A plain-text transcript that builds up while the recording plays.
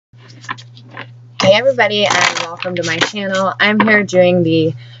Hey everybody, and welcome to my channel. I'm here doing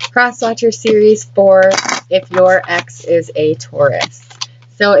the Cross-Watcher series for if your ex is a Taurus.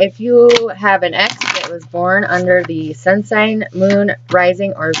 So if you have an ex that was born under the sun sign, moon,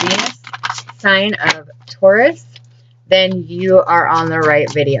 rising, or Venus sign of Taurus, then you are on the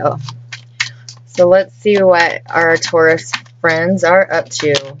right video. So let's see what our Taurus friends are up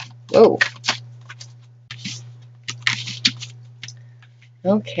to. Whoa.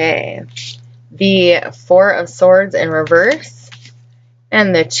 Okay. The Four of Swords in reverse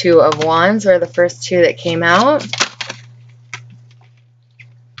and the Two of Wands are the first two that came out.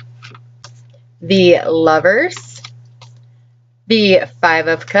 The Lovers, the Five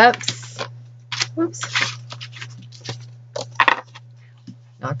of Cups, whoops,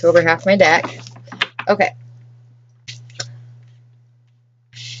 knocked over half my deck. Okay.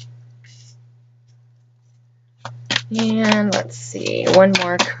 And let's see, one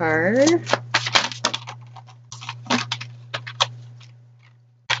more card.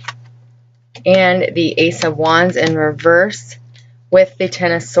 And the Ace of Wands in reverse with the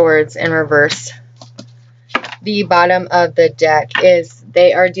Ten of Swords in reverse. The bottom of the deck is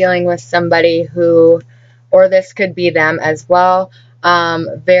they are dealing with somebody who, or this could be them as well,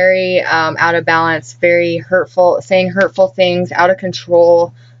 very out of balance, very hurtful, saying hurtful things, out of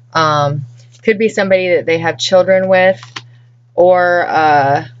control. Could be somebody that they have children with, or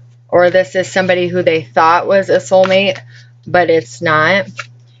this is somebody who they thought was a soulmate, but it's not.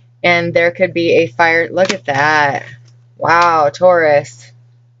 And there could be a fire. Look at that. Wow, Taurus.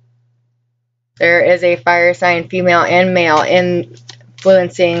 There is a fire sign, female and male,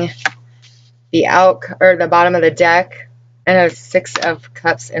 influencing the the bottom of the deck, and a Six of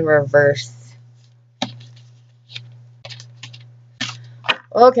Cups in reverse.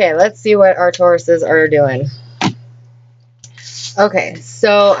 Okay, let's see what our Tauruses are doing. Okay,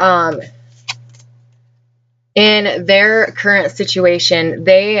 so in their current situation,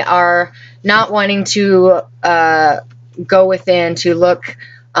 they are not wanting to go within, to look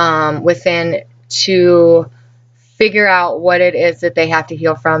within, to figure out what it is that they have to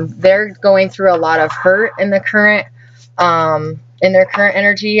heal from. They're going through a lot of hurt in the current, in their current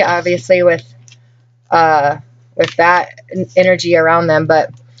energy, obviously with that energy around them,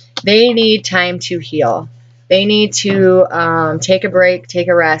 but they need time to heal. They need to take a break, take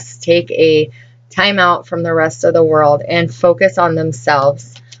a rest, take a time out from the rest of the world and focus on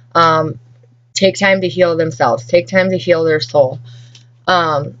themselves. Take time to heal themselves. Take time to heal their soul.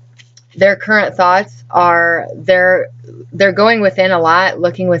 Their current thoughts are they're going within a lot,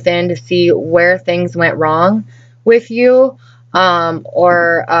 looking within to see where things went wrong with you,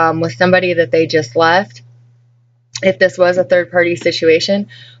 or with somebody that they just left, if this was a third-party situation.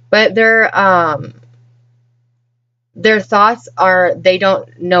 But their thoughts are, they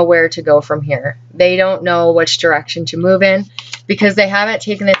don't know where to go from here. They don't know which direction to move in because they haven't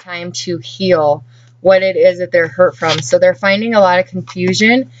taken the time to heal what it is that they're hurt from. So they're finding a lot of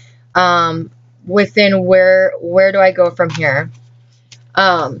confusion within where do I go from here.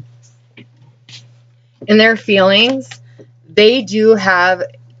 In their feelings, they do have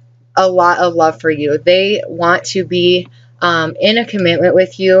a lot of love for you. They want to be in a commitment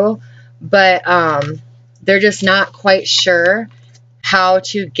with you, but they're just not quite sure how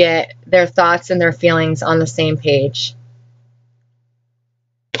to get their thoughts and their feelings on the same page.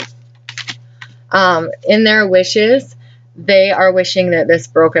 In their wishes, they are wishing that this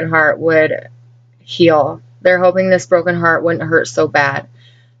broken heart would heal. They're hoping this broken heart wouldn't hurt so bad.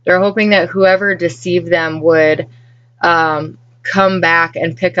 They're hoping that whoever deceived them would come back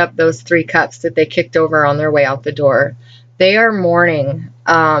and pick up those 3 cups that they kicked over on their way out the door. They are mourning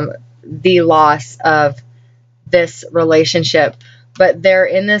the loss of this relationship, but they're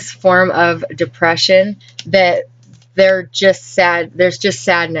in this form of depression that they're just sad. There's just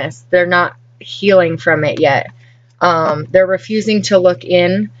sadness. They're not healing from it yet. They're refusing to look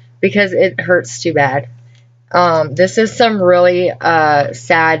in because it hurts too bad. This is some really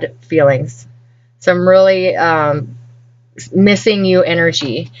sad feelings, some really missing you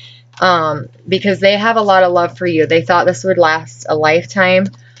energy, because they have a lot of love for you. They thought this would last a lifetime,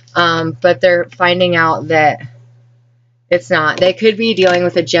 but they're finding out that it's not. They could be dealing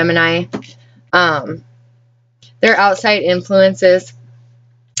with a Gemini. Their outside influences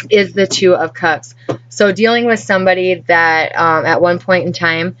is the Two of Cups. So dealing with somebody that at one point in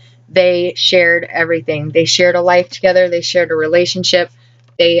time, they shared everything. They shared a life together. They shared a relationship.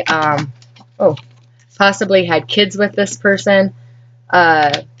 They possibly had kids with this person.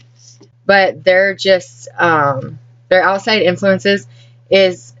 But they're just, their outside influences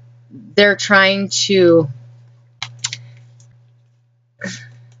is they're trying to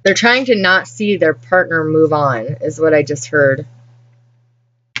They're trying to not see their partner move on, is what I just heard.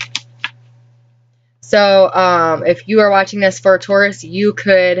 So if you are watching this for Taurus, you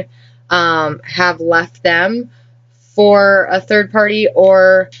could have left them for a third party,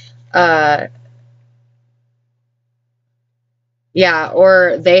 or yeah,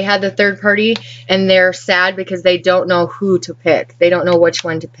 or they had the third party and they're sad because they don't know who to pick. They don't know which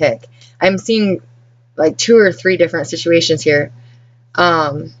one to pick. I'm seeing like 2 or 3 different situations here.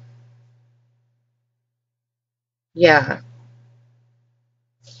 Yeah.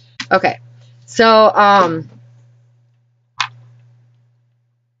 Okay. So,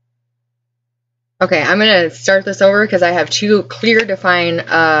 okay, I'm going to start this over because I have 2 clear, defined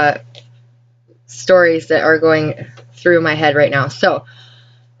stories that are going through my head right now. So,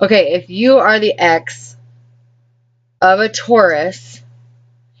 okay, if you are the ex of a Taurus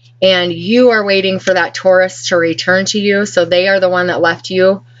and you are waiting for that Taurus to return to you, so they are the one that left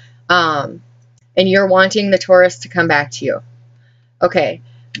you, and you're wanting the Taurus to come back to you. Okay,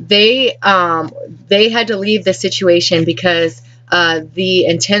 they had to leave the situation because the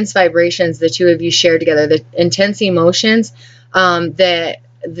intense vibrations the 2 of you shared together, the intense emotions that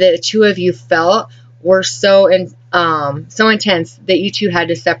the 2 of you felt were so intense that you 2 had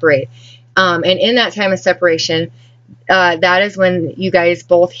to separate. And in that time of separation, that is when you guys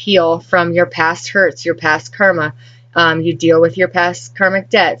both heal from your past hurts, your past karma. You deal with your past karmic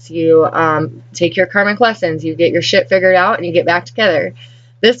debts. You take your karmic lessons. You get your shit figured out, and you get back together.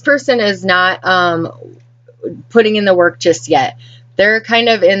 This person is not putting in the work just yet. They're kind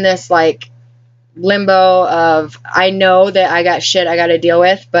of in this like limbo of, I know that I got shit I got to deal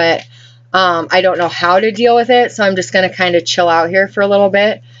with, but I don't know how to deal with it, so I'm just going to kind of chill out here for a little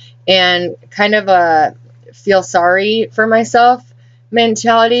bit and kind of feel sorry for myself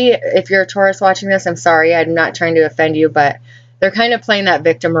mentality. If you're a Taurus watching this, I'm sorry. I'm not trying to offend you, but they're kind of playing that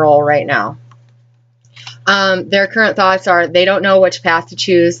victim role right now. Their current thoughts are they don't know which path to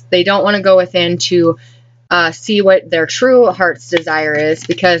choose. They don't want to go within to see what their true heart's desire is,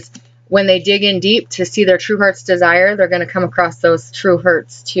 because when they dig in deep to see their true heart's desire, they're going to come across those true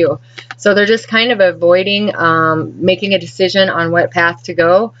hurts too. So they're just kind of avoiding making a decision on what path to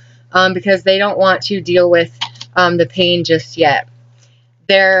go because they don't want to deal with the pain just yet.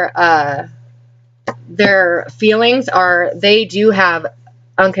 Their feelings are, they do have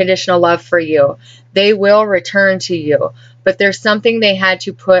unconditional love for you. They will return to you, but there's something they had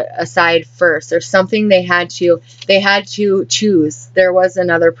to put aside first. There's something they had to choose. There was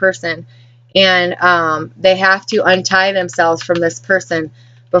another person, and they have to untie themselves from this person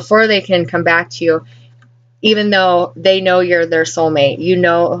before they can come back to you, even though they know you're their soulmate. You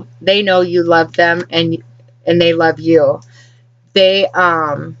know, they know you love them, and they love you. They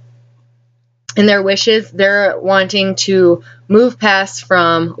in their wishes, they're wanting to move past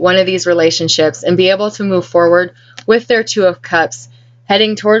from one of these relationships and be able to move forward with their 2 of Cups,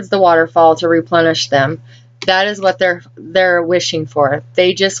 heading towards the waterfall to replenish them. That is what they're wishing for.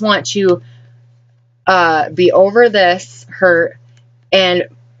 They just want to be over this hurt and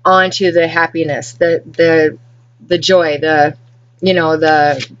onto the happiness, the joy, the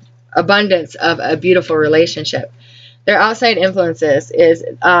abundance of a beautiful relationship. Their outside influences is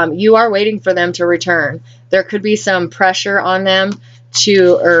you are waiting for them to return. There could be some pressure on them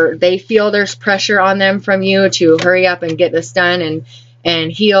or they feel there's pressure on them from you to hurry up and get this done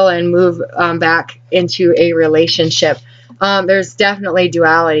and heal and move back into a relationship. There's definitely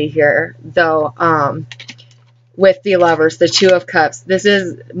duality here, though, with the Lovers, the 2 of Cups. This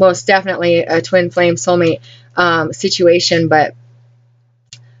is most definitely a twin flame soulmate situation, but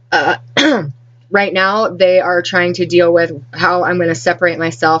right now, they are trying to deal with how I'm going to separate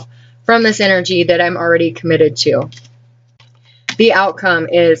myself from this energy that I'm already committed to. The outcome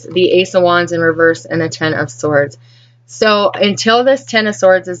is the Ace of Wands in reverse and the 10 of Swords. So until this 10 of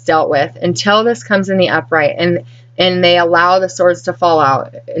Swords is dealt with, until this comes in the upright and they allow the swords to fall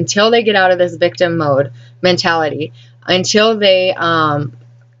out, until they get out of this victim mode mentality, until they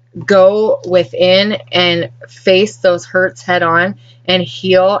go within and face those hurts head on and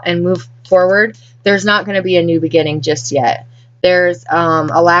heal and move forward, there's not going to be a new beginning just yet. There's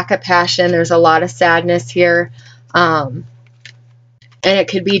a lack of passion. There's a lot of sadness here. And it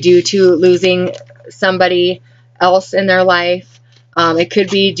could be due to losing somebody else in their life. It could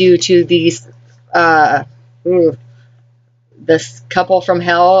be due to these this couple from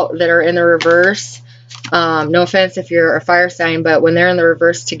hell that are in the reverse. No offense if you're a fire sign, but when they're in the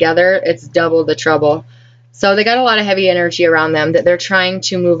reverse together, it's double the trouble. So they got a lot of heavy energy around them that they're trying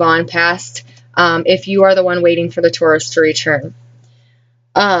to move on past if you are the one waiting for the Taurus to return.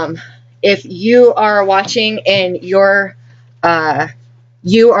 If you are watching and you're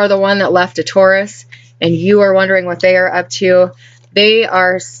you are the one that left a Taurus, and you are wondering what they are up to. They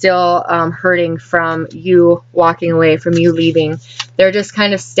are still hurting from you walking away, from you leaving. They're just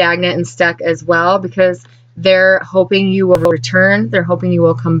kind of stagnant and stuck as well, because they're hoping you will return. They're hoping you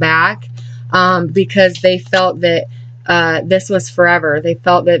will come back, because they felt that this was forever. They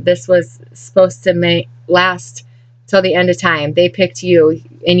felt that this was supposed to last till the end of time. They picked you,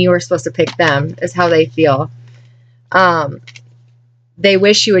 and you were supposed to pick them, is how they feel. They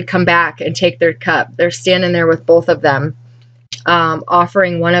wish you would come back and take their cup. They're standing there with both of them,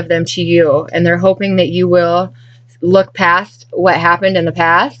 offering one of them to you, and they're hoping that you will look past what happened in the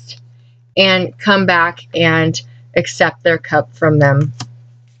past and come back and accept their cup from them.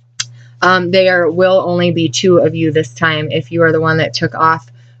 Will only be 2 of you this time. If you are the one that took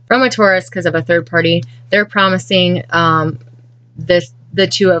off from a Taurus because of a third party, they're promising the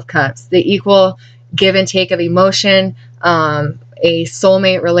 2 of Cups, the equal give and take of emotion, a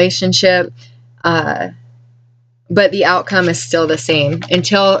soulmate relationship, but the outcome is still the same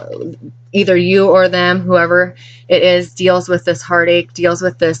until either you or them, whoever it is, deals with this heartache, deals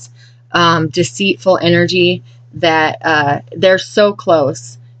with this deceitful energy that they're so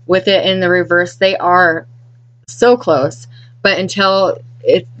close. With it in the reverse, they are so close, but until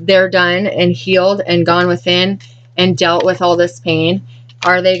they're done and healed and gone within and dealt with all this pain,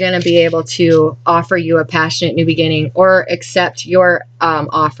 are they going to be able to offer you a passionate new beginning or accept your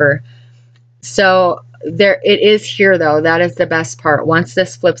offer? So it is here, though. That is the best part. Once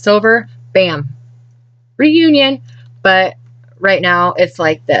this flips over, bam, reunion. But right now it's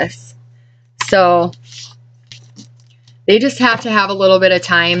like this. So they just have to have a little bit of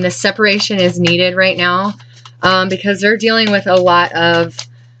time. This separation is needed right now because they're dealing with a lot of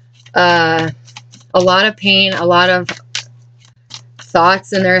pain, a lot of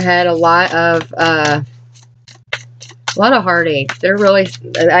thoughts in their head, a lot of heartache. They're really,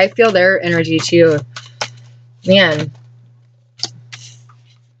 I feel their energy too. Man.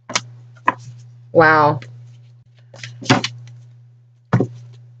 Wow.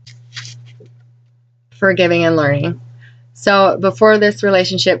 Forgiving and learning. So before this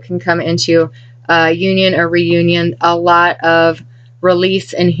relationship can come into a union or reunion, a lot of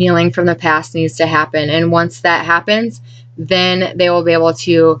release and healing from the past needs to happen. And once that happens, then they will be able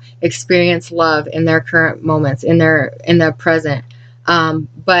to experience love in their current moments, in the present.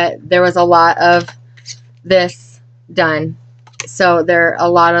 But there was a lot of this done. So a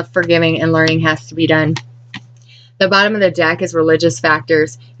lot of forgiving and learning has to be done. The bottom of the deck is religious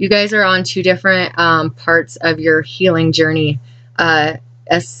factors. You guys are on 2 different parts of your healing journey.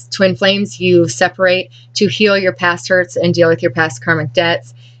 As twin flames, you separate to heal your past hurts and deal with your past karmic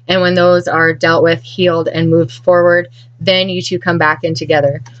debts. And when those are dealt with, healed, and moved forward, then you 2 come back in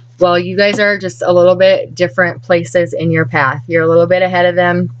together. Well, you guys are just a little bit different places in your path. You're a little bit ahead of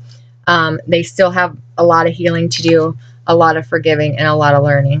them. They still have a lot of healing to do, a lot of forgiving, and a lot of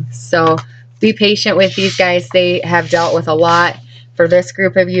learning. So be patient with these guys. They have dealt with a lot for this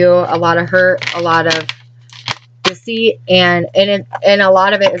group of you, a lot of hurt, a lot of deceit, and a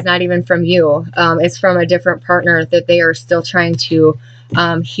lot of it is not even from you. It's from a different partner that they are still trying to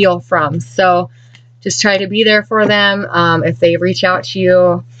heal from. So just try to be there for them if they reach out to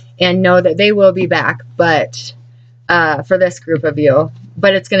you, and know that they will be back. But for this group of you,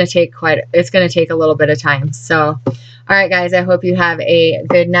 but it's going to take a little bit of time. So, all right, guys, I hope you have a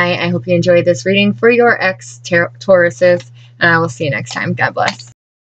good night. I hope you enjoyed this reading for your ex-Tauruses, and I will see you next time. God bless.